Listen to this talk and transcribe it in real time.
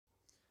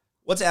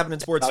What's happening,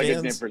 sports Not fans? a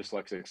good name for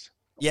dyslexics.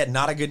 Yeah,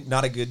 not a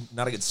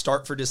good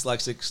start for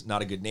dyslexics.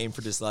 Not a good name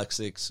for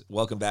dyslexics.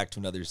 Welcome back to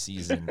another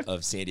season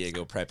of San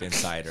Diego Prep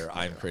Insider.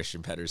 I'm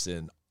Christian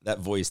Pedersen. That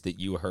voice that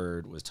you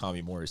heard was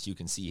Tommy Morris. You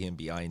can see him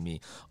behind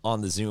me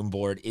on the Zoom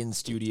board in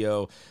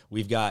studio.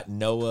 We've got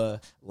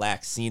Noah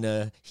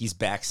Laxina. He's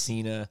back,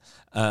 Cena.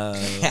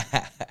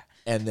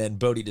 And then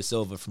Bodie De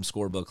Silva from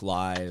Scorebook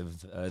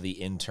Live, the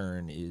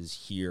intern, is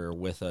here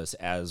with us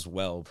as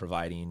well,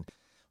 providing.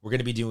 We're going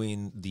to be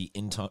doing the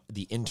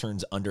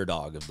intern's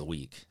underdog of the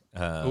week.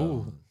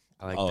 Ooh,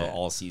 I like that.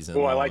 All season.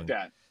 Oh, long. I like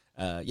that.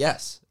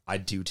 Yes, I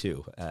do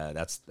too.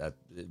 That's the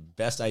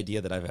best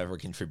idea that I've ever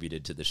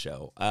contributed to the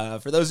show.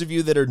 For those of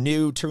you that are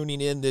new tuning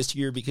in this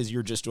year because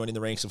you're just joining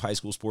the ranks of high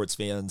school sports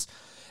fans,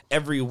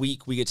 every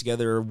week we get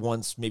together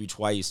once, maybe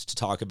twice, to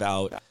talk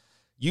about.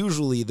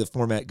 Usually the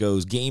format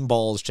goes game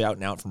balls,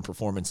 shouting out from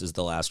performances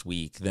the last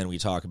week. Then we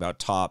talk about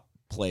top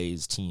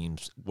plays,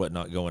 teams,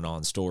 whatnot going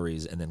on,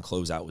 stories, and then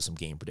close out with some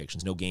game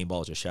predictions. No game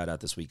balls, just shout out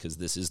this week because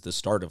this is the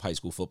start of high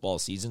school football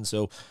season.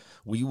 So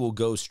we will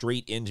go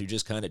straight into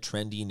just kind of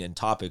trending and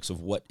topics of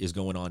what is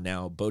going on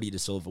now. Bodie De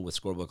Silva with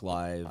Scorebook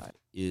Live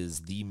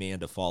is the man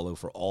to follow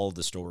for all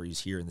the stories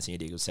here in the San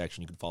Diego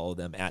section. You can follow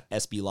them at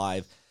SB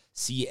Live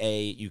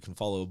CA. You can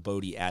follow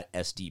Bodie at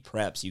SD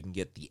Preps. You can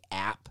get the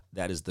app.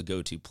 That is the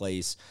go-to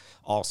place.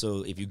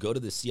 Also, if you go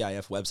to the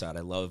CIF website, I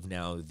love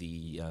now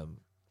the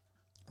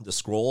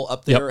scroll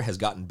up there has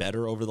gotten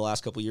better over the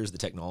last couple of years, the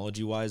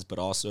technology-wise, but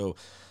also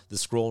the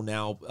scroll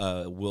now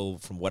will,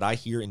 from what I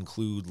hear,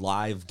 include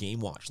live game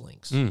watch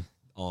links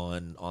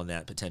on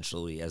that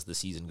potentially as the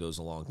season goes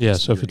along. Yeah,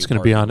 so if it's going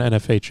to be on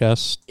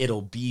NFHS,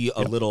 it'll be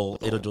a little,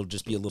 it'll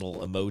just be a little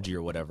emoji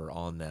or whatever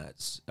on that.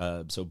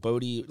 So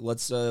Bodie,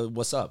 what's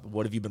up?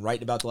 What have you been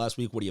writing about the last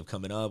week? What do you have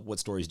coming up? What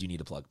stories do you need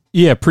to plug?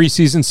 Yeah,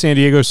 preseason San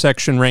Diego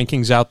section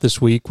rankings out this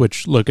week,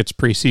 which, look, it's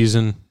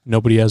preseason.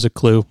 Nobody has a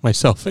clue,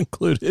 myself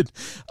included.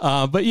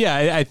 But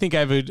yeah, I think I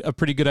have a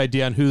pretty good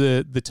idea on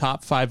who the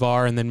top 5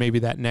 are, and then maybe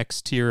that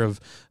next tier of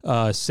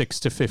 6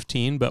 to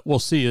 15. But we'll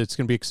see. It's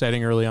going to be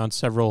exciting early on.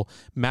 Several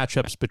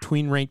matchups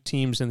between ranked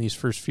teams in these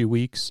first few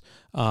weeks.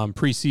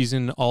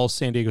 Preseason all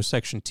San Diego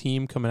section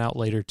team coming out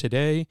later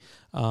today.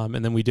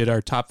 And then we did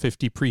our top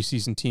 50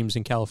 preseason teams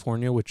in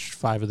California, which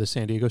 5 of the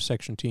San Diego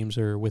section teams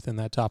are within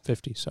that top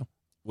 50. So.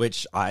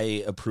 Which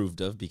I approved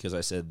of because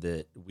I said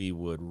that we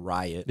would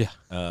riot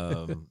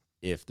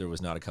if there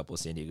was not a couple of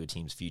San Diego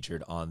teams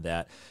featured on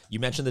that. You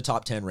mentioned the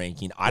top 10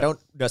 ranking. I don't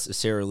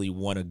necessarily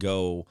want to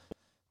go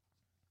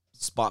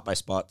spot by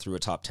spot through a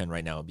top 10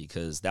 right now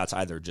because that's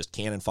either just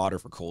cannon fodder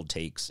for cold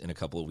takes in a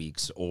couple of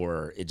weeks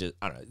or it just,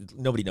 I don't know,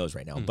 nobody knows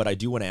right now. But I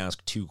do want to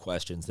ask 2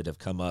 questions that have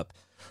come up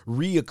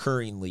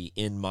reoccurringly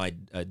in my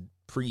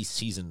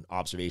preseason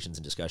observations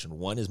and discussion.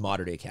 One is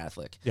Modern Day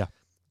Catholic. Yeah.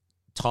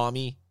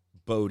 Tommy,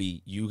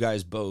 Bodie, you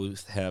guys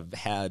both have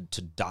had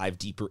to dive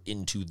deeper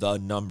into the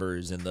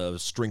numbers and the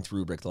strength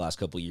rubric the last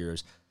couple of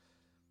years.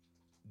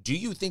 Do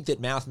you think that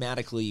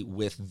mathematically,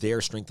 with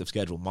their strength of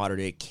schedule, Modern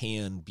Day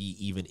can be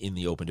even in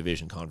the open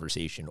division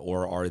conversation,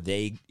 or are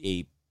they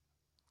a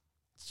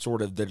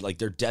sort of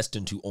they're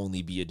destined to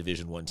only be a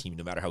Division I team,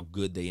 no matter how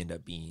good they end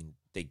up being,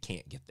 they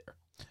can't get there?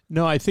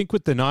 No, I think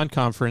with the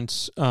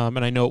non-conference, and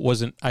I know it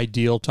wasn't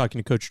ideal talking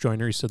to Coach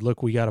Joyner, he said,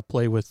 look, we got to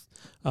play with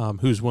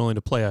who's willing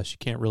to play us. You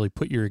can't really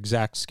put your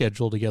exact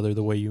schedule together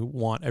the way you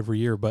want every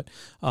year, but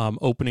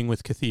opening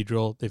with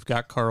Cathedral, they've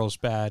got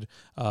Carlsbad.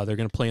 They're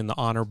going to play in the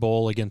Honor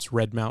Bowl against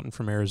Red Mountain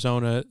from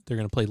Arizona. They're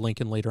going to play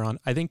Lincoln later on.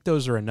 I think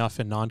those are enough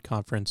in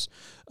non-conference.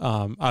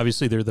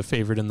 Obviously, they're the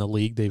favorite in the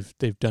league.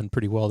 They've done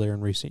pretty well there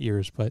in recent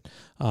years, but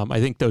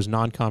I think those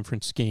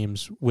non-conference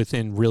games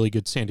within really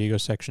good San Diego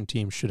section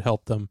teams should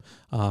help them.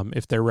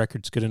 If their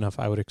record's good enough,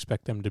 I would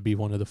expect them to be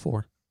one of the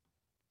 4.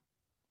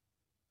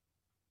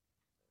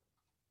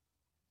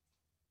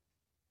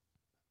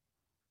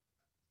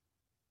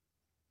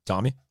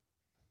 Tommy?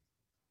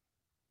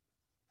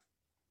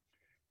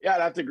 Yeah,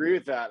 I'd have to agree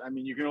with that. I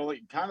mean, you can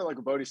only, kind of like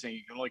what Bodie's saying,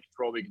 you can only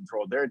control what you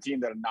control. They're a team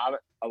that not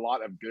a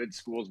lot of good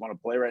schools want to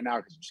play right now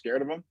because they're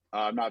scared of them.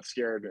 I'm not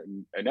scared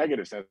in a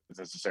negative sense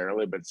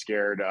necessarily, but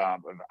scared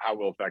of how it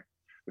will affect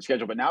the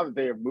schedule. But now that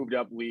they have moved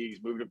up leagues,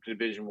 moved up to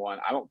Division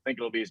I don't think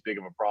it'll be as big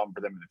of a problem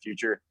for them in the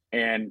future.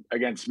 And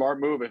again,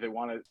 smart move if they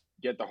want to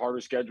get the harder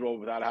schedule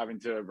without having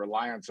to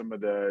rely on some of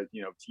the,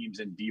 teams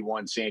in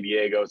D1 San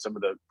Diego, some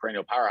of the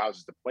perennial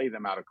powerhouses to play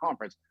them out of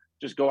conference.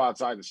 Just go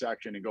outside the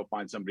section and go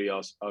find somebody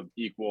else of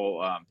equal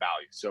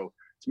value. So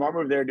smart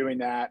move there doing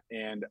that.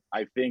 And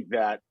I think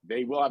that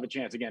they will have a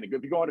chance. Again, if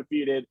you go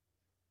undefeated,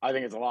 I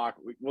think it's a lock.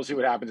 We'll see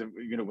what happens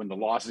when the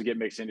losses get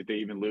mixed in, if they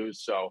even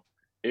lose. So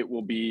it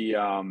will be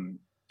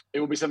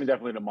something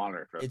definitely to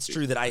monitor. It's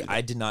true that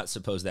I did not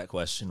suppose that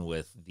question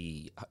with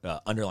the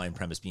underlying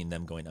premise being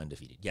them going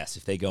undefeated. Yes,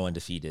 if they go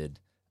undefeated,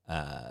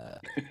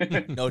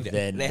 no,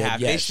 then they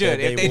yes, should.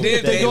 They If they will-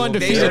 did, they they will- would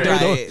undefeated,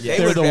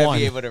 they're the one.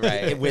 be able to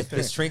write. with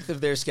the strength of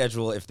their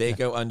schedule, if they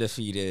go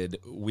undefeated,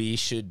 we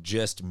should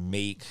just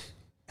make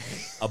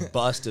a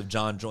bust of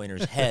John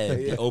Joyner's head,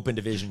 the Open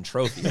Division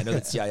trophy. I know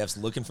that CIF's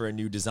looking for a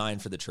new design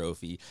for the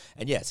trophy.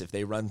 And yes, if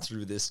they run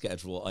through this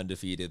schedule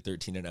undefeated,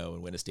 13-0,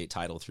 and win a state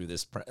title through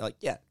this,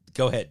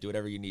 go ahead, do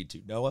whatever you need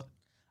to. Noah?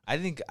 I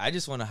think I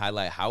just want to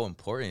highlight how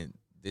important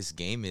this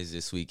game is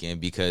this weekend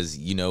because,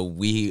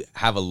 we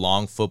have a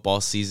long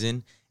football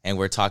season and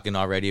we're talking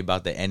already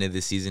about the end of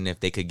the season if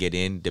they could get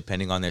in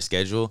depending on their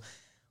schedule.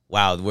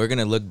 Wow, we're going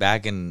to look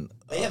back and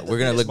we're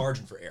going to look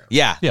margin for error.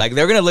 Yeah, like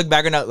they're going to look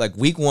back and like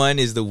week 1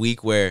 is the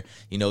week where,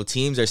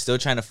 teams are still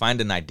trying to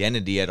find an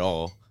identity at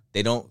all.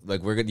 They don't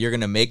you're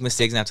going to make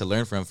mistakes and have to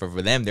learn from.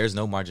 For them, there's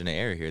no margin of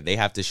error here. They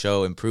have to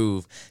show and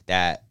prove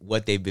that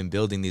what they've been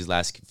building these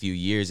last few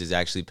years is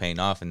actually paying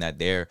off and that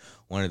they're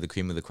one of the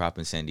cream of the crop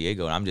in San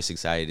Diego. And I'm just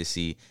excited to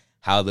see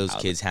how those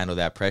kids handle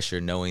that pressure,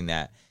 knowing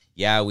that,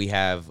 we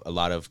have a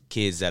lot of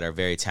kids that are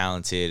very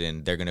talented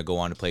and they're going to go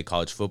on to play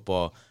college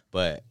football,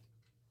 but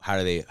how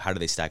do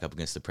they stack up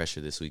against the pressure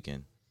this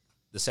weekend?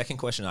 The second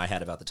question I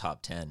had about the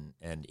top 10,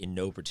 and in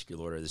no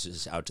particular order, this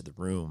is out to the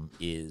room,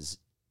 is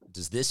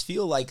does this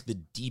feel like the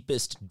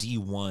deepest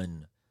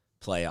D1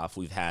 playoff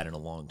we've had in a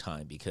long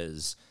time?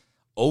 Because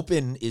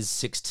Open is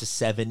 6 to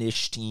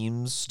 7-ish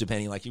teams,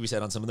 depending, like you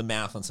said, on some of the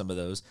math on some of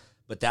those.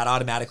 But that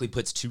automatically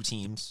puts 2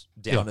 teams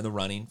down in the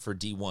running for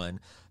D1.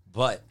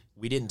 But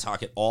we didn't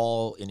talk at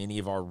all in any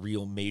of our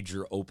real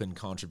major Open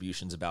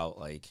contributions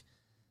about,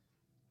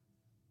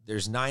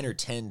 there's 9 or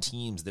 10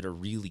 teams that are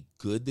really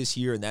good this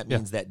year, and that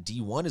means that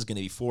D1 is going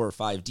to be 4 or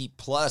 5 deep,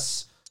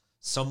 plus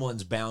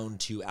someone's bound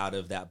to, out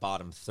of that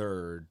bottom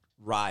third,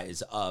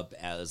 rise up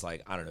as, I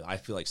don't know, I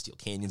feel like Steel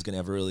Canyon's going to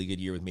have a really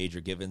good year with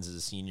Major Givens as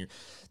a senior.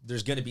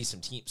 There's going to be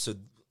some teams. So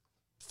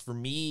for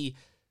me,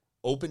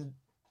 Open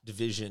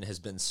Division has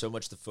been so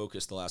much the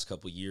focus the last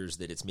couple of years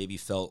that it's maybe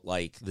felt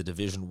like the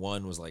Division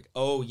 1 was like,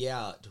 oh,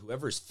 yeah,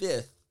 whoever's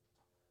 5th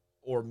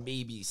or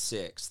maybe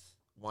 6th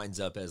winds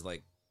up as,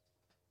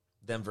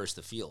 them versus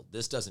the field.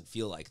 This doesn't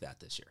feel like that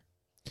this year.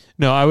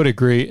 No, I would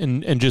agree.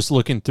 And just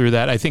looking through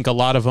that, I think a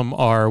lot of them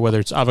are, whether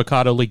it's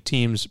Avocado League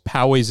teams,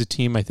 Poway's a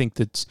team I think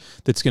that's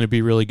going to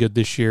be really good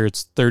this year.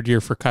 It's 3rd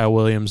year for Kyle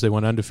Williams. They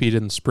went undefeated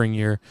in the spring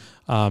year.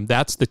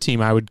 That's the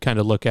team I would kind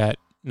of look at.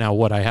 Now,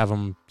 I have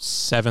them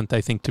 7th,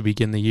 I think, to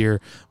begin the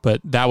year,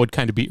 but that would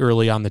kind of be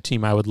early on the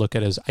team I would look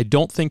at as, I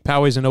don't think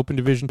Poway's an Open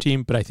Division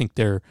team, but I think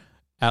they're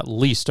at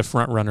least a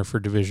front runner for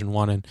Division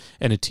I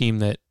and a team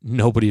that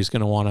nobody is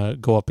going to want to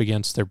go up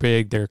against. They're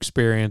big, they're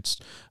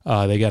experienced.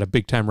 They got a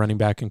big-time running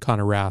back in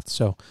Connor Rath.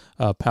 So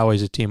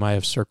Poway's a team I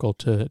have circled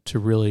to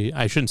really,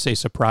 I shouldn't say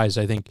surprise.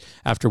 I think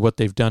after what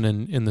they've done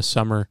in the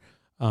summer,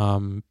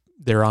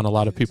 they're on a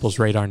lot of people's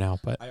radar now.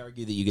 But I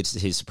argue that you get to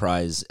say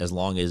surprise as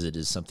long as it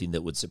is something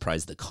that would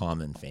surprise the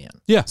common fan.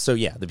 Yeah. So,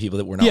 the people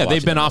that were not watching,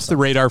 they've been off the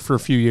radar for a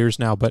few years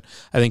now, but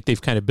I think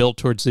they've kind of built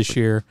towards this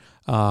year.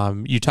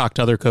 You talk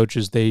to other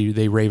coaches,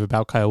 they rave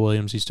about Kyle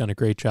Williams. He's done a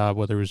great job,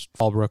 whether it was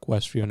Fallbrook,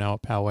 Westview, now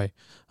at Poway.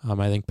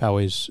 I think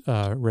Poway's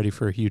ready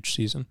for a huge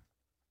season.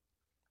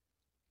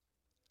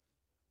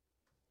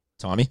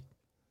 Tommy?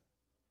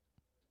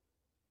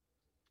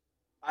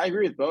 I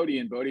agree with Bodie,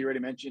 and Bodie already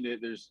mentioned it.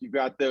 You've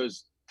got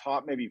those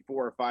top maybe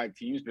 4 or 5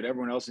 teams, but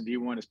everyone else in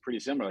D1 is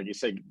pretty similar. Like you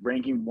said,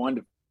 ranking 1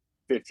 to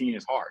 15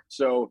 is hard.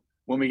 So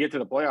when we get to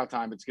the playoff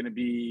time, it's going to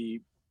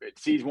be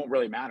seeds won't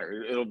really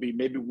matter. It'll be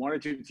maybe 1 or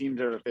 2 teams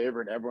that are the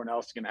favorite, and everyone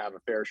else is going to have a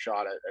fair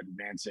shot at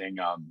advancing.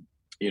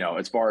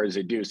 As far as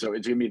they do. So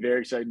it's going to be a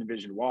very exciting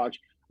division to watch.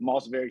 I'm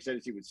also very excited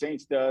to see what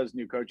Saints does,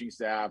 new coaching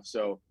staff.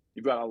 So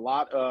you've got a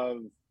lot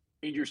of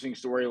interesting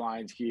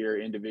storylines here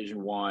in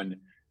Division I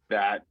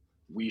that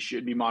we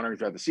should be monitoring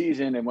throughout the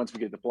season. And once we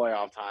get to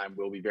playoff time,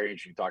 we'll be very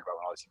interesting to talk about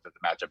when all these teams have to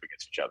match up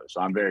against each other.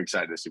 So I'm very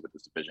excited to see what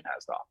this division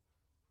has to offer.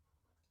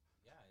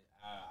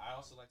 Yeah, I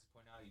also like to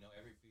point out,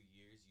 every few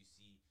years you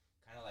see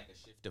kind of like a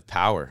shift of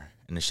power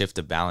and a shift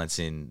of balance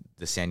in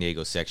the San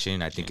Diego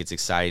section. I think it's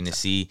exciting to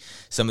see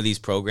some of these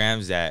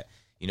programs that,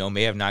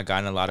 may have not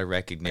gotten a lot of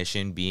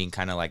recognition being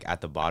kind of like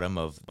at the bottom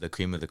of the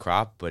cream of the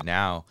crop, but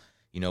now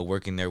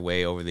working their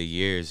way over the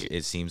years,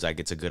 it seems like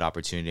it's a good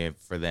opportunity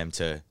for them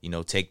to,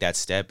 take that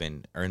step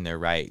and earn their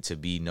right to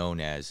be known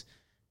as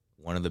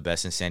one of the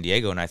best in San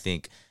Diego. And I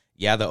think,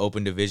 the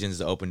Open Division is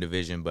the Open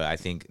Division, but I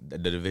think the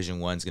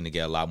Division I is going to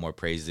get a lot more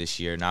praise this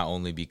year, not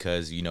only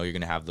because, you're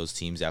going to have those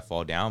teams that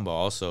fall down, but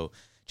also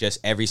just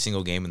every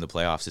single game in the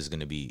playoffs is going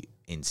to be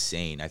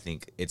insane. I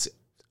think it's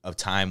a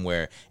time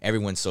where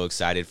everyone's so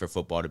excited for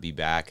football to be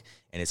back,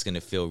 and it's going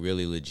to feel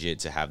really legit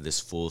to have this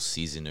full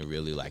season to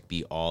really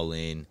be all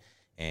in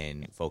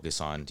and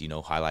focus on,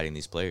 highlighting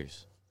these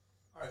players.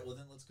 All right, well,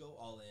 then let's go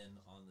all in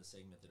on the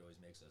segment that always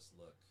makes us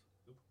look.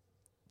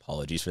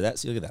 Apologies for that.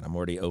 See, look at that. I'm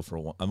already 0 for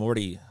 1. I'm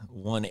already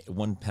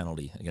one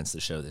penalty against the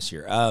show this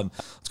year.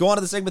 Let's go on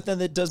to the segment then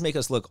that does make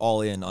us look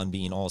all in on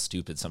being all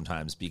stupid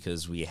sometimes,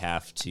 because we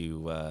have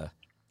to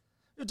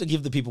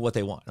give the people what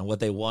they want. And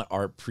what they want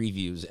are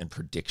previews and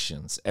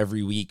predictions.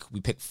 Every week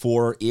we pick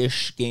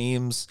 4-ish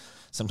games,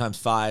 sometimes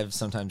 5,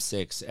 sometimes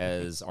 6,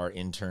 as our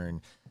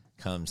intern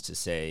comes to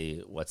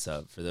say what's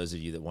up. For those of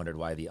you that wondered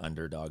why the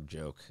underdog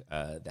joke,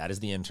 that is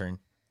the intern.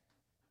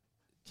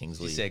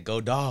 Kingsley. He said,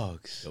 "Go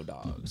Dogs, go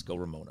Dogs, go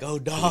Ramona, go Can we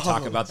Dogs."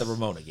 talk about the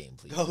Ramona game,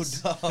 please. Go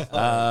Dogs.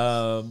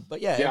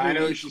 But yeah, Yeah, I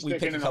know week she's we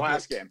picking pick a in the couple.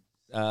 last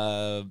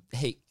game.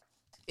 Hey,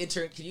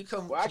 intern, can you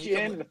come? Well, can actually, you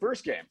come, in the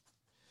first game.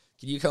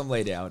 Can you come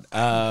lay down?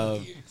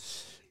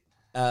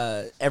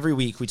 Every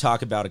week we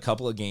talk about a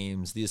couple of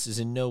games. This is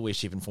in no way,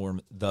 shape, and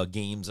form the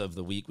games of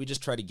the week. We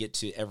just try to get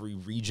to every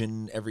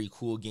region, every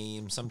cool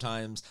game.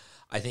 Sometimes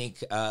I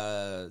think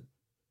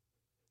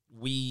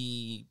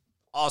we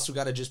also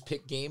got to just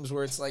pick games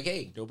where it's like,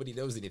 hey, nobody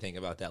knows anything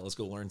about that. Let's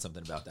go learn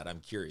something about that. I'm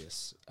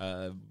curious.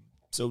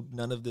 So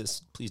none of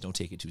this, please don't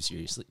take it too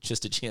seriously.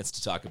 Just a chance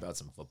to talk about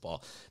some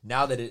football.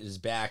 Now that it is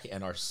back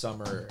and our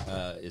summer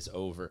is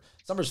over.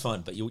 Summer's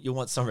fun, but you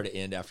want summer to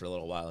end after a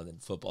little while and then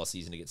football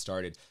season to get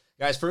started.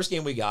 Guys, first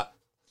game we got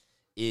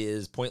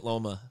is Point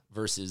Loma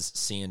versus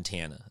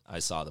Santana. I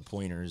saw the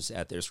Pointers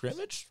at their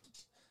scrimmage.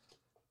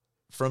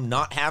 From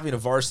not having a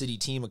varsity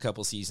team a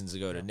couple seasons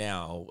ago to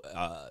now,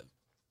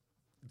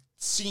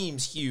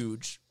 seems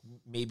huge.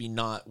 Maybe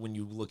not when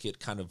you look at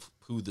kind of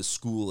who the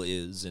school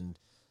is and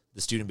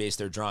the student base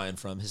they're drawing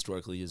from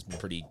historically has been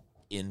pretty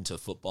into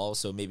football.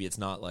 So maybe it's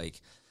not like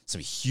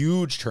some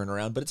huge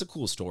turnaround, but it's a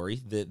cool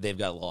story that they've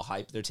got a little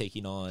hype. They're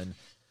taking on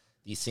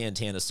the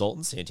Santana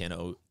Sultans.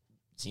 Santana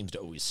seems to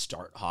always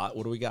start hot.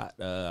 What do we got?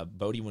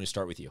 Bodie, I want to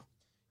start with you.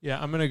 Yeah,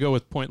 I'm going to go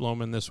with Point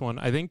Loma in this one.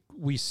 I think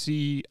we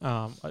see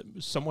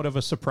somewhat of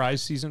a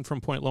surprise season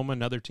from Point Loma,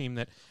 another team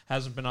that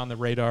hasn't been on the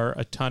radar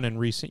a ton in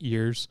recent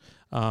years.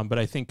 But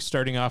I think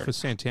starting off with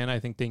Santana, I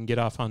think they can get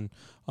off on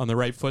the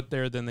right foot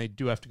there. Then they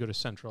do have to go to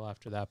Central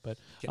after that. But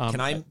can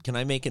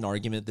I make an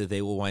argument that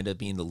they will wind up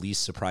being the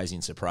least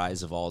surprising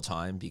surprise of all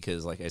time?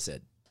 Because, like I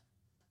said,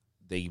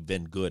 they've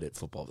been good at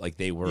football. Like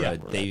they were,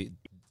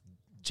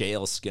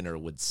 J.L. Skinner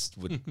would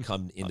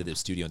come into the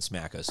studio and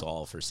smack us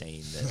all for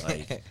saying that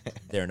like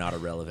they're not a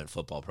relevant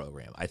football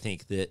program. I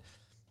think that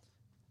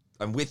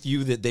I'm with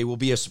you that they will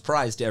be a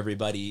surprise to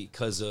everybody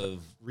because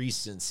of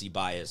recency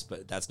bias,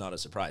 but that's not a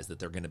surprise that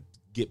they're going to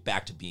get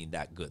back to being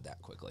that good that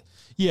quickly.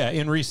 Yeah,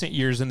 in recent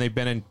years, and they've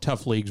been in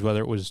tough leagues,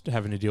 whether it was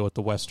having to deal with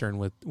the Western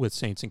with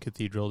Saints and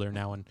Cathedral. They're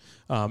now in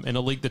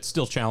a league that's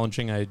still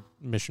challenging,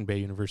 Mission Bay,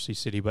 University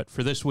City. But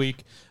for this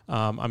week,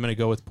 I'm going to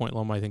go with Point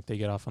Loma. I think they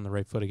get off on the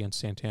right foot against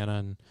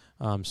Santana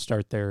and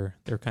start their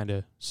kind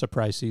of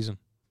surprise season.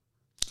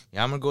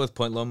 Yeah, I'm going to go with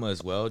Point Loma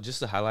as well. Just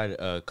to highlight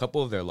a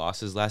couple of their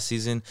losses last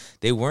season,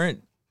 they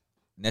weren't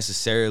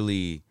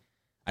necessarily –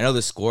 I know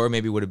the score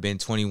maybe would have been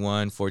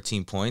 21,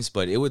 14 points,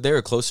 but they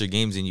were closer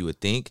games than you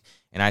would think.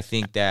 And I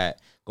think that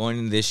going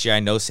into this year, I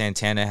know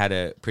Santana had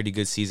a pretty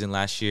good season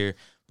last year,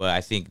 but I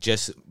think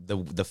just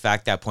the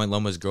fact that Point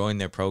Loma is growing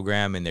their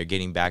program and they're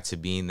getting back to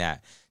being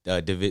that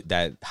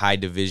high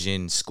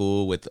division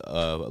school with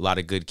a lot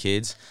of good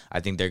kids, I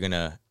think they're going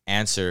to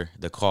answer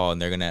the call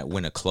and they're going to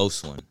win a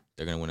close one.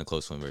 They're going to win a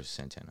close one versus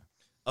Santana.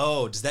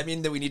 Oh, does that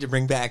mean that we need to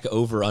bring back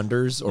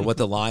over-unders or what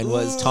the line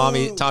was?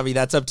 Tommy,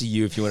 that's up to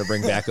you if you want to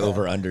bring back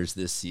over-unders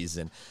this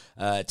season.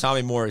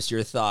 Tommy Morris,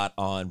 your thought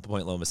on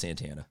Point Loma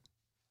Santana?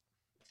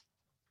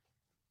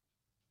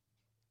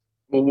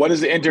 Well, what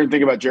does the intern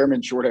think about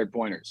German short-haired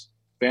pointers?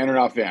 Fan or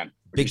not fan?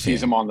 Big fan.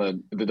 Sees him on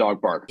the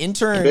dog park.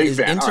 Intern Big is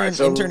fan. intern, Right,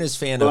 so, intern is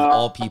fan of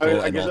all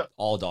people and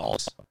all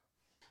dogs.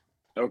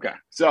 Okay,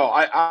 so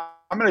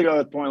I'm going to go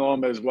with Point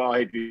Loma as well. I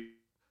hate to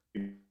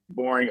be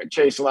boring.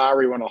 Chase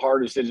Lowry, one of the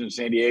hardest decisions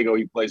in San Diego.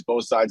 He plays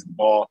both sides of the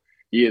ball.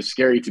 He is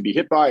scary to be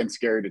hit by and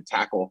scary to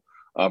tackle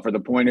for the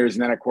Pointers.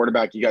 And then at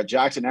quarterback, you got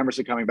Jackson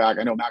Emerson coming back.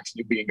 I know Max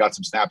Newbegin got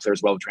some snaps there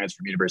as well, transfer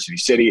from University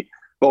City.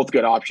 Both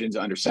good options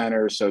under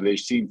center, so they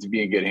seem to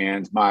be in good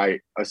hands. My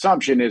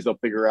assumption is they'll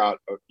figure out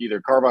either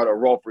carve out a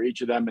role for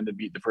each of them in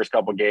the first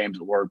couple of games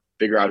or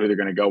figure out who they're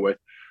going to go with.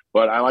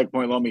 But I like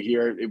Point Loma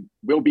here. It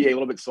will be a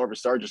little bit slower to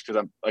start just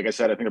because like I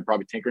said, I think they're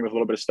probably tinkering with a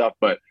little bit of stuff,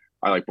 but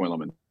I like Point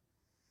Loma in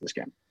this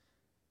game.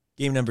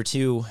 Game number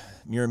 2,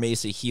 Mira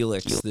Mesa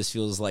Helix. This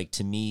feels like,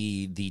 to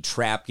me, the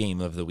trap game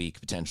of the week,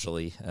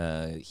 potentially.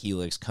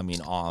 Helix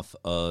coming off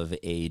of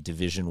a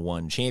Division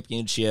I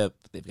championship.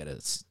 They've got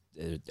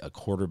a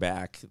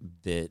quarterback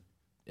that,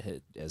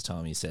 as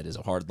Tommy said, is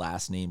a hard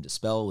last name to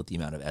spell with the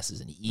amount of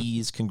S's and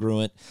E's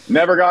congruent.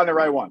 Never gotten it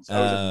right once.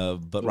 But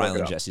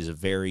Rylan Jesse is a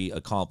very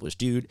accomplished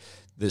dude.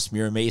 This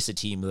Mira Mesa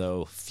team,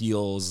 though,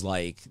 feels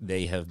like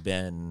they have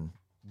been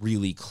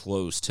really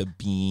close to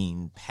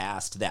being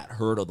past that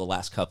hurdle the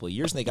last couple of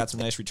years, and they got some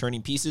nice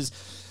returning pieces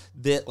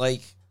that,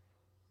 like,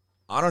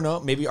 I don't know,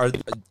 maybe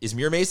is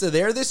Mira Mesa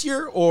there this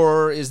year,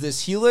 or is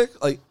this Helix?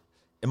 Like,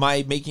 am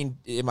I making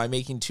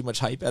too much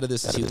hype out of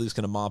this? Is Helix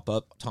going to mop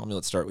up? Tommy,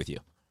 let's start with you.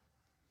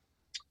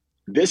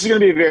 This is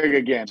going to be a very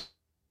good game.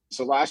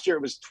 So last year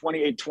it was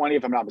 28-20,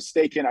 if I'm not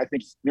mistaken. I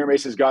think Mira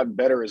Mesa has gotten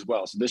better as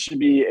well. So this should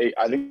be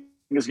I think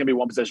it's going to be a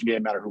one possession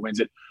game, no matter who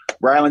wins it.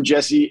 Rylan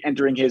Jesse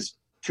entering his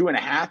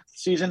 2.5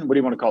 season. What do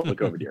you want to call it, the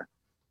COVID year?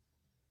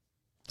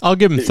 I'll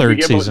give him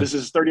third season. This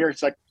is his third year.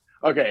 It's like,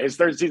 okay, his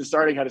third season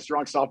starting, had a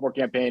strong sophomore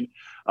campaign.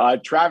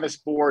 Travis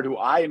Ford, who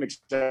I am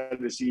excited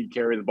to see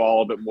carry the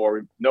ball a bit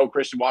more. No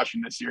Christian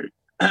Washington this year.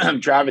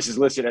 Travis is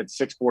listed at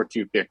 6'4",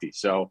 250.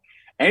 So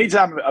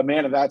anytime a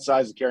man of that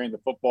size is carrying the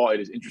football, it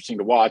is interesting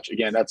to watch.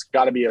 Again, that's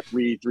got to be a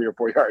 3 or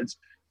 4 yards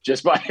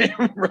just by him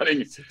running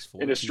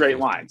 6'4", in a straight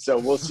line. So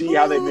we'll see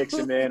how they mix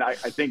him in. I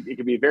think it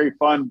could be a very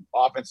fun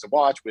offense to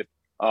watch with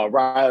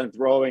Ryland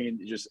throwing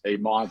and just a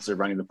monster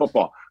running the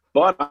football.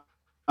 But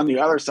on the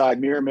other side,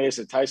 Mira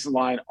Mesa, Tyson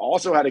Line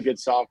also had a good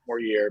sophomore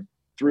year,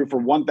 threw for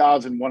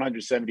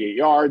 1,178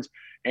 yards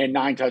and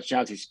 9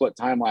 touchdowns. He split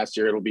time last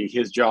year. It'll be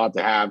his job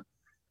to have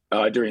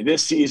during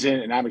this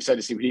season, and I'm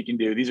excited to see what he can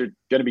do. These are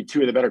going to be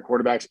 2 of the better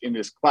quarterbacks in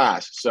this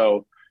class.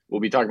 So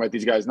we'll be talking about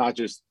these guys not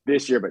just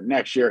this year, but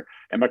next year.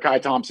 And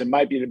Makai Thompson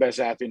might be the best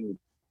athlete in the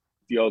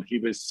field. He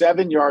was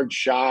 7 yards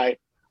shy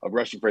of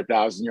rushing for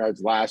 1,000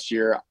 yards last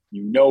year.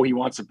 You know he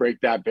wants to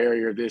break that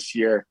barrier this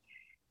year.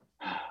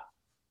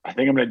 I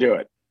think I'm going to do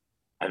it.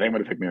 I think I'm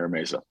going to pick Mira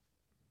Mesa.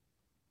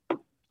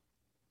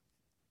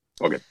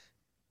 Okay.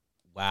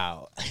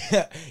 Wow.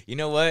 You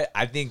know what?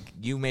 I think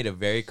you made a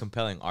very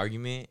compelling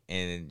argument,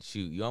 and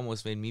shoot, you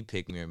almost made me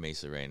pick Mira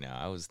Mesa right now.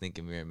 I was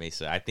thinking Mira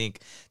Mesa. I think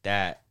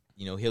that,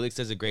 Helix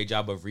does a great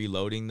job of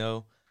reloading,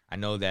 though. I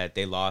know that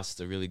they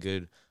lost a really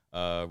good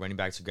running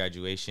back to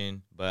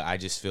graduation, but I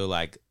just feel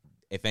like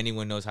if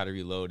anyone knows how to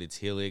reload, it's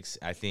Helix.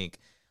 I think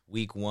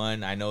week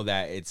 1, I know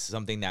that it's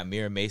something that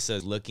Mira Mesa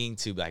is looking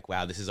to, like,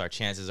 wow, this is our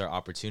chance, this is our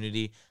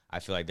opportunity. I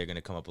feel like they're going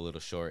to come up a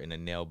little short in a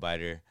nail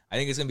biter. I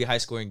think it's going to be a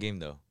high-scoring game,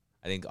 though.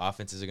 I think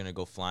offenses are going to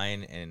go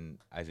flying, and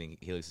I think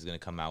Helix is going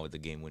to come out with a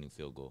game-winning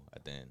field goal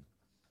at the end.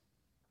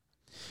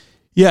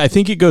 Yeah, I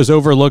think it goes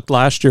overlooked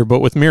last year, but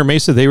with Mira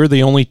Mesa, they were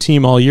the only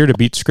team all year to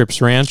beat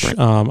Scripps Ranch.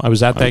 I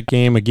was at that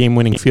game, a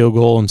game-winning field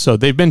goal, and so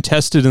they've been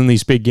tested in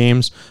these big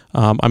games.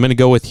 I'm going to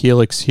go with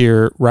Helix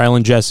here.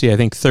 Ryland Jesse, I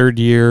think 3rd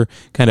year,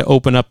 kind of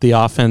open up the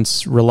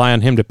offense, rely on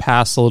him to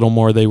pass a little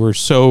more. They were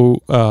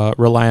so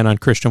reliant on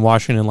Christian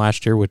Washington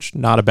last year, which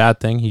not a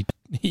bad thing.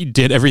 He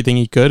did everything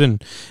he could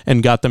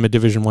and got them a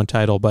Division I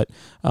title. But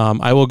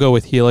I will go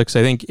with Helix.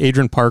 I think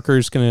Adrian Parker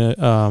is going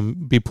to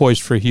be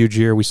poised for a huge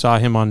year. We saw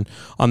him on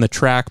the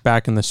track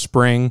back in the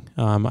spring.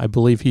 I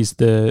believe he's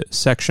the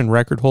section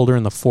record holder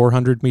in the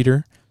 400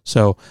 meter.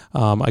 So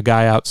a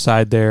guy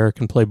outside there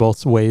can play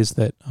both ways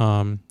that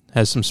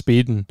has some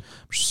speed, and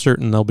I'm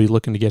certain they'll be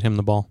looking to get him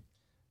the ball.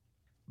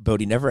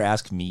 Bodie, never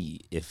ask me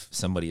if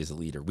somebody is a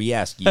leader. We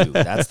ask you.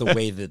 That's the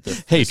way that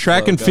the hey,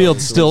 track and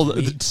field still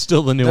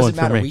the new one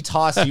for me. We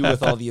toss you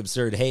with all the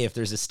absurd. Hey, if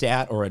there's a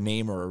stat or a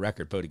name or a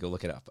record, Bodie, go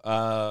look it up.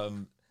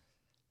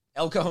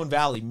 El Cajon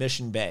Valley,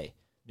 Mission Bay.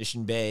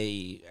 Mission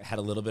Bay had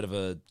a little bit of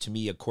a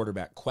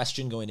quarterback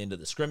question going into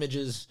the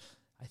scrimmages.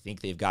 I think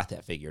they've got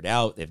that figured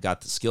out. They've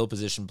got the skill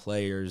position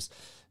players.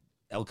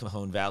 El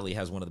Cajon Valley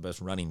has one of the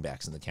best running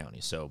backs in the county.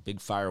 So big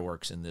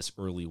fireworks in this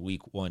early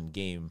week 1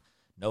 game.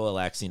 Noah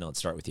Laxino, let's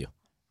start with you.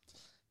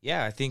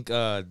 Yeah, I think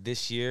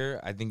this year,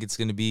 I think it's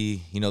going to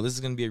be, this is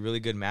going to be a really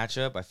good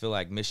matchup. I feel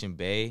like Mission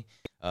Bay,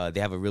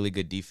 they have a really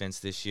good defense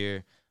this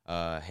year.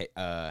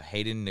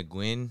 Hayden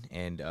Nguyen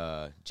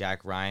and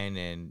Jack Ryan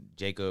and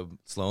Jacob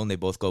Sloan, they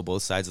both go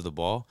both sides of the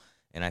ball,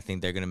 and I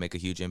think they're going to make a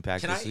huge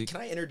impact this week.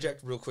 Can I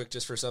interject real quick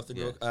just for something?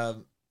 Yeah.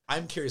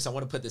 I'm curious. I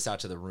want to put this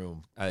out to the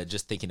room,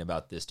 just thinking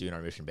about this, doing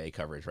our Mission Bay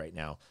coverage right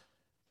now.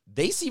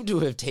 They seem to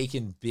have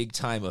taken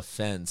big-time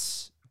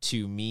offense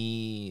to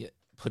me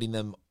putting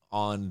them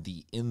on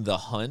the In the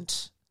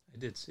Hunt I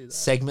did see that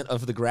segment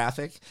of the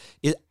graphic.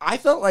 I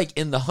felt like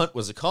In the Hunt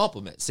was a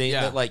compliment, saying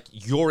that like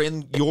you're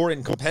in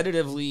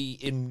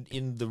competitively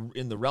in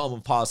the realm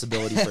of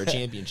possibility for a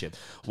championship.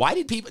 Why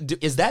did people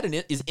is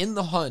In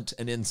the Hunt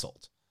an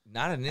insult?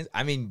 Not an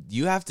I mean,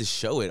 you have to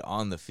show it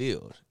on the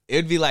field. It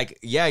would be like,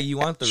 yeah, you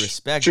want the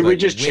respect. Should we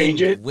just change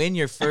it? Win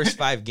your first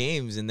 5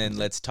 games and then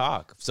let's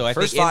talk. So I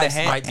first think 5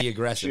 might be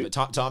aggressive.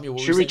 But Tommy,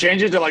 should we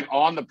change it to like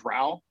on the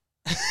prowl?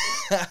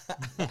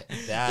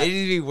 They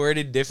need to be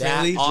worded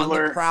differently. On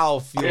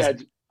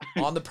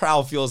the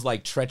prowl feels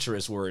like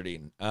treacherous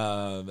wording.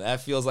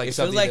 That feels like it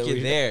something feels like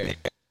you're there.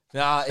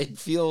 Nah, it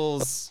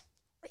feels.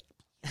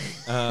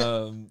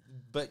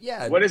 But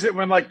yeah, what is it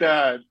when like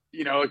the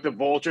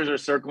vultures are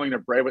circling their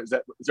prey? Is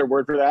there a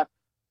word for that?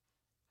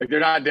 Like they're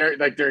not there,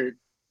 like they're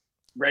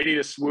ready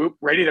to swoop,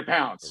 ready to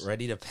pounce. I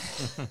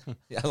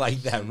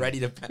like that. Ready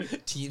to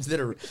teams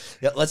that are.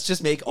 Yeah, let's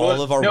just make all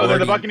of our. No, they're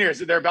the Buccaneers.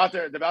 They're about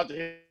to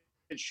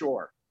hit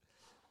shore.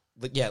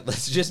 But yeah,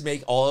 let's just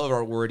make all of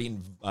our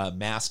wording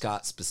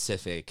mascot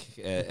specific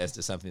as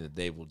to something that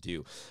they will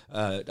do.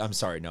 I'm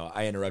sorry, no,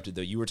 I interrupted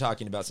though. You were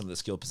talking about some of the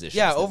skill positions.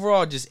 Yeah,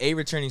 overall, just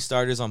returning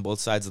starters on both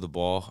sides of the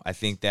ball. I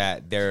think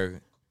that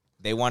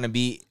they want to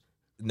be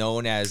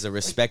known as a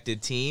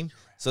respected team.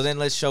 So then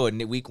let's show it.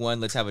 Week 1,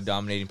 let's have a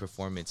dominating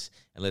performance,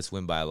 and let's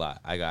win by a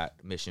lot. I got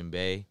Mission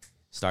Bay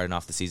starting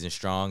off the season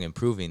strong and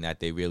proving that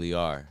they really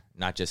are,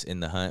 not just in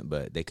the hunt,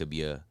 but they could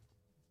be a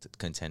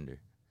contender.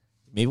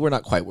 Maybe we're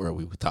not quite where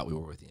we thought we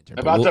were with the intern.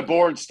 About to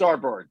board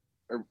starboard,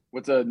 or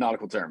what's a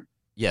nautical term?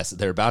 Yes,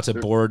 they're about to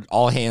board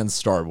all hands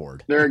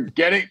starboard. Well,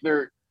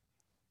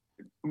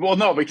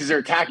 no, because they're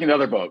attacking the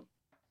other boat,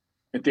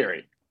 in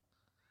theory.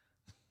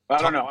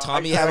 I don't know.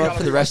 Tommy, how about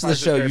for the rest of the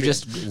show, you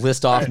just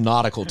list off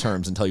nautical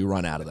terms until you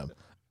run out of them.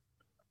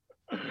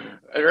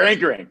 They're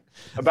anchoring,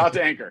 about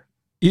to anchor.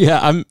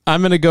 Yeah,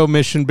 I'm going to go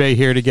Mission Bay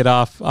here to get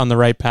off on the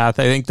right path.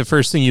 I think the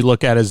first thing you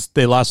look at is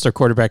they lost their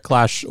quarterback,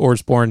 Clash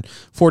Osborne,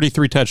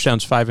 43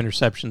 touchdowns, 5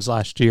 interceptions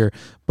last year.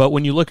 But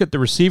when you look at the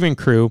receiving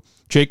crew,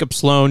 Jacob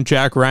Sloan,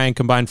 Jack Ryan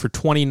combined for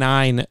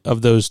 29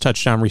 of those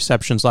touchdown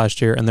receptions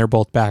last year, and they're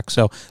both back.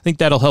 So I think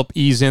that'll help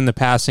ease in the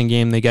passing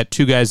game. They got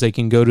 2 guys they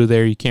can go to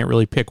there. You can't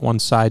really pick one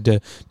side to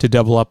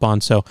double up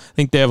on. So I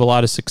think they have a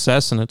lot of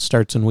success, and it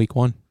starts in week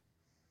 1.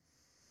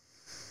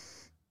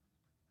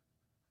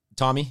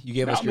 Tommy, you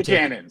gave us Mountain your the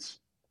cannons.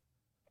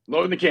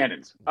 Loading the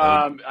cannons.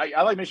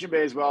 I like Mission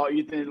Bay as well.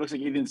 Ethan, it looks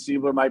like Ethan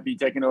Siebler might be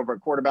taking over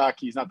at quarterback.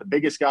 He's not the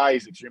biggest guy.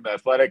 He's extremely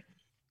athletic.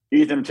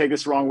 Ethan, take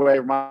this the wrong way.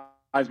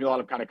 Reminds me a lot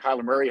of kind of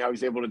Kyler Murray, how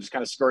he's able to just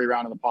kind of scurry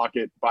around in the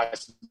pocket, buy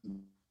some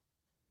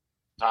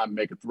time to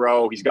make a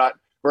throw. He's got,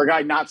 for a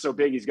guy not so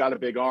big, he's got a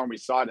big arm. We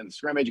saw it in the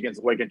scrimmage against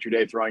the Wake Entry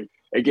Day, throwing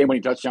a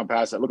game-winning touchdown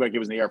pass that looked like it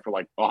was in the air for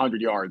like 100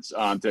 yards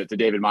to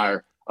David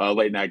Meyer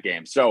late in that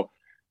game. So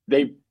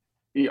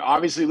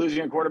obviously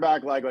losing a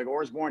quarterback like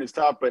Osborne is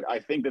tough, but I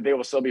think that they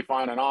will still be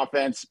fine on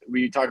offense.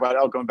 We talk about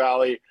Elkhorn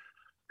Valley.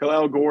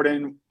 Khalil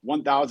Gordon,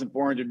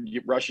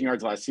 1,400 rushing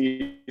yards last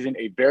season,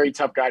 a very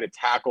tough guy to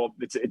tackle.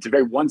 It's a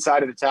very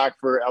one-sided attack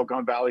for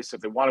Elkhorn Valley, so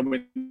if they want to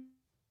win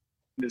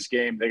this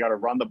game, they got to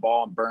run the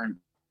ball and burn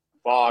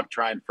clock,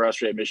 try and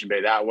frustrate Mission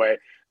Bay that way.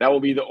 That will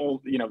be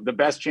the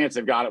best chance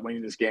they've got at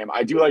winning this game.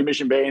 I do like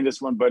Mission Bay in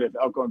this one, but if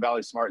Elkhorn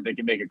Valley's smart, they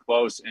can make it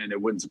close, and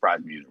it wouldn't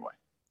surprise me either way.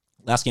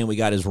 Last game we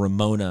got is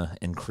Ramona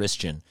and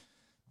Christian.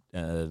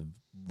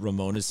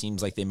 Ramona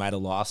seems like they might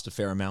have lost a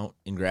fair amount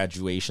in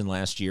graduation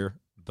last year,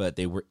 but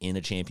they were in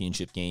a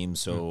championship game,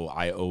 so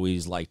I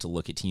always like to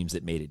look at teams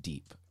that made it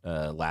deep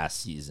last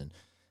season.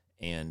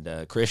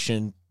 And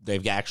Christian,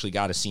 they've actually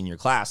got a senior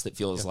class that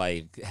feels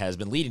like has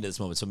been leading to this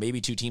moment. So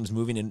maybe 2 teams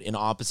moving in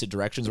opposite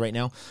directions right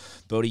now.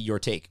 Bodie, your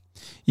take.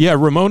 Yeah,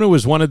 Ramona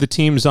was one of the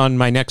teams on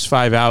my next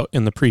 5 out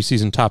in the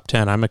preseason top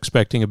 10. I'm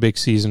expecting a big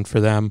season for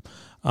them.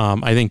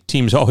 I think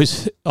teams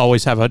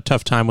always have a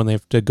tough time when they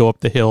have to go up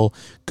the hill,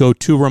 go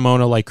to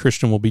Ramona like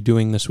Christian will be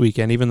doing this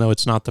weekend, even though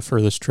it's not the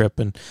furthest trip.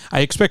 And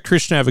I expect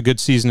Christian to have a good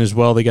season as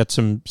well. They got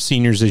some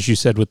seniors, as you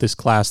said, with this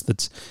class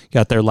that's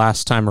got their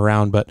last time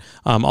around. But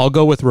I'll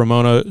go with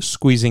Ramona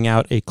squeezing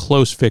out a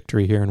close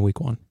victory here in week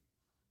 1.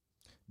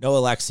 Noah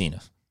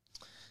Laxina.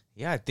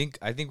 Yeah, I think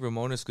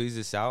Ramona squeezes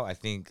this out. I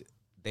think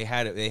they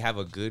have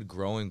a good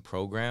growing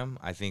program.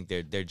 I think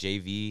their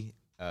JV.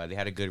 They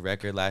had a good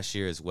record last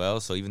year as well.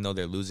 So even though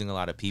they're losing a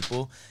lot of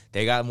people,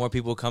 they got more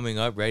people coming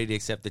up ready to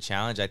accept the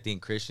challenge. I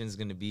think Christian's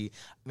going to be,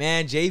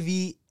 man,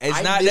 JV.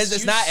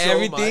 It's not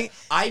everything. Much.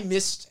 I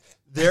missed.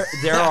 There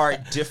are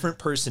different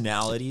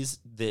personalities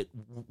that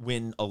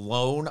when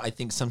alone, I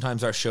think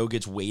sometimes our show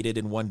gets weighted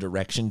in one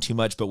direction too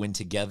much, but when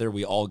together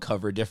we all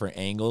cover different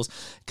angles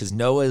because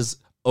Noah's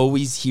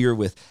always here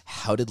with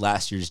how did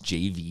last year's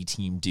JV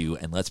team do,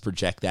 and let's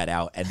project that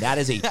out. And that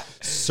is a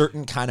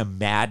certain kind of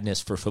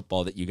madness for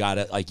football that you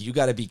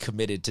gotta be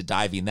committed to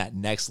diving that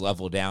next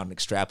level down and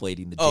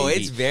extrapolating the JV. Oh,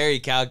 it's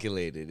very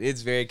calculated.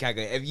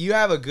 If you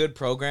have a good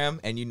program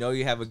and you know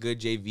you have a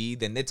good JV,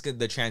 then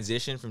the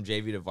transition from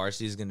JV to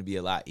varsity is going to be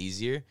a lot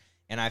easier.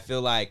 And I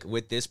feel like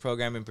with this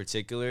program in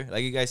particular,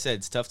 like you guys said,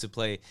 it's tough to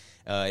play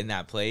in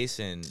that place,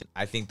 and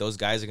I think those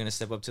guys are going to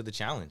step up to the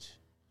challenge.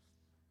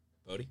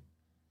 Bodie?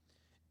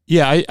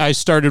 Yeah, I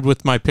started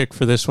with my pick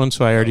for this one,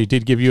 so I already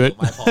did give you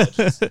it. My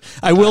apologies.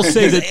 I will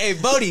say that. Hey,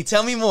 Bodie,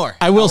 tell me more.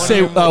 I will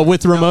say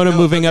with Ramona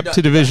moving up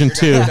to Division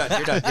 2. You're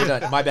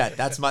done. My bad.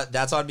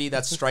 That's on me.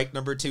 That's strike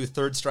number 2,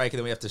 third strike, and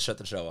then we have to shut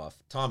the show off.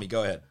 Tommy,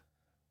 go ahead.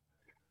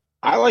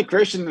 I like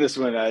Christian in this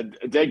one.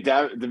 Dig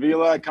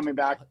Davila coming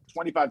back,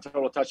 25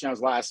 total touchdowns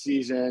last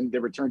season. They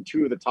returned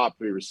 2 of the top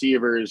 3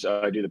 receivers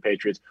do the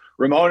Patriots.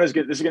 Ramona's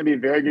good. This is going to be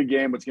a very good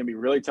game. What's going to be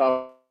really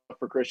tough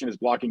for Christian is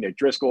blocking Nick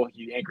Driscoll.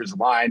 He anchors the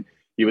line.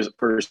 He was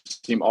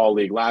first team all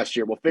league last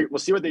year. We'll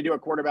see what they do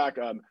at quarterback.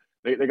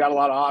 They got a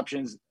lot of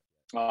options.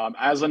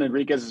 Aslan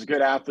Enriquez is a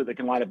good athlete that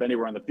can line up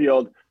anywhere on the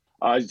field.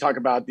 As you talk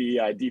about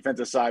the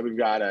defensive side, we've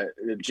got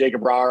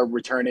Jacob Rauer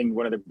returning,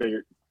 one of the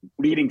bigger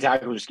leading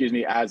tackles,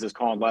 as is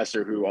Colin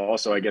Lester, who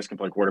also, I guess, can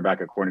play quarterback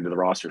according to the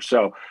roster.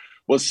 So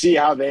we'll see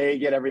how they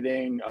get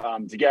everything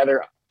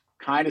together.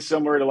 Kind of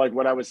similar to like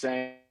what I was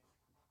saying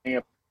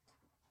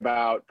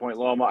about Point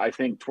Loma. I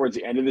think towards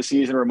the end of the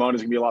season,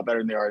 Ramona's going to be a lot better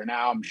than they are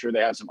now. I'm sure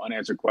they have some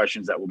unanswered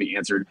questions that will be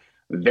answered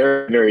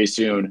very, very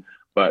soon.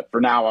 But for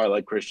now, I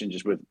like Christian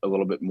just with a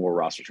little bit more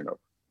roster turnover.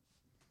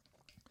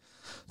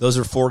 Those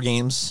are 4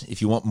 games.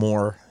 If you want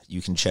more,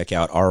 you can check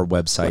out our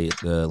website.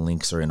 The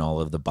links are in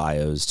all of the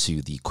bios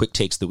to the quick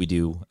takes that we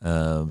do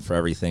for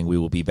everything. We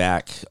will be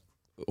back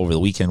over the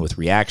weekend with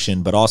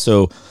reaction, but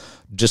also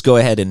just go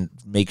ahead and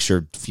make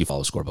sure if you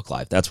follow Scorebook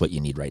Live. That's what you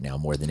need right now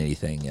more than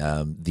anything.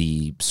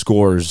 The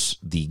scores,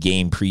 the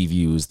game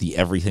previews, the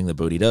everything that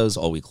Bodie does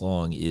all week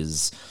long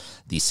is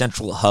the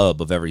central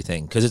hub of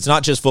everything. Because it's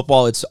not just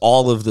football, it's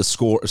all of the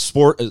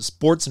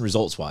sports and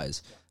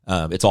results-wise.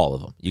 It's all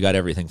of them. You got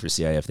everything for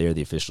CIF. They're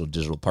the official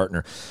digital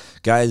partner.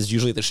 Guys,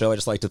 usually at the show, I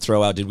just like to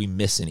throw out, did we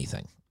miss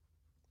anything?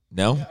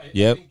 No? I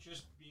think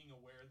just being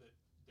aware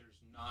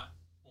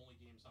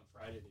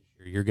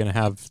You're going to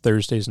have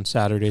Thursdays and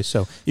Saturdays.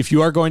 So if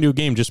you are going to a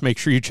game, just make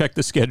sure you check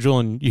the schedule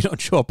and you don't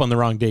show up on the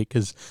wrong date,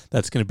 because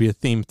that's going to be a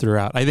theme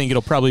throughout. I think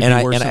it'll probably be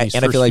worse.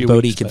 And I feel like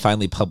Bodie can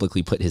finally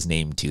publicly put his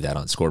name to that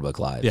on Scorebook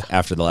Live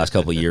after the last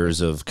couple of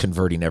years of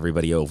converting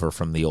everybody over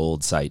from the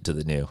old site to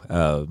the new.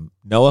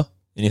 Noah,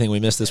 anything we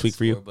missed this week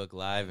for you? Scorebook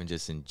Live, and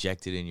just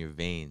inject it in your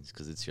veins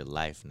because it's your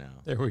life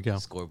now. There we go.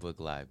 Scorebook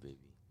Live, baby.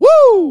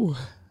 Woo!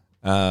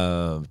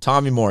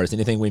 Tommy Morris,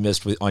 anything we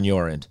missed on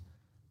your end?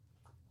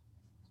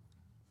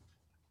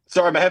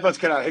 Sorry, my headphones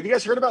cut out. Have you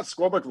guys heard about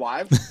Scorebook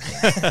Live?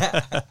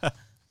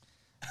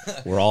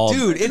 We're all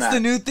Dude, it's the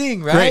new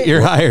thing, right? Great,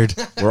 you're hired.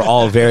 We're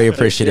all very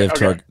appreciative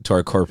to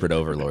our corporate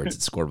overlords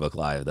at Scorebook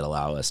Live that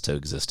allow us to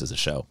exist as a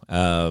show.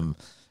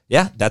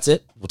 Yeah, that's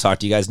it. We'll talk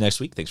to you guys next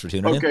week. Thanks for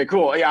tuning in. Okay,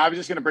 cool. Yeah, I was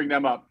just going to bring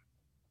them up.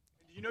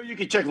 You know, you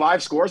can check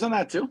live scores on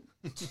that too.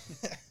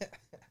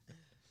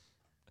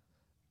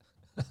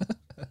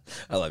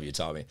 I love you,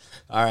 Tommy.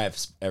 All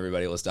right,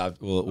 everybody, we'll stop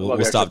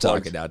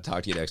talking now.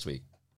 Talk to you next week.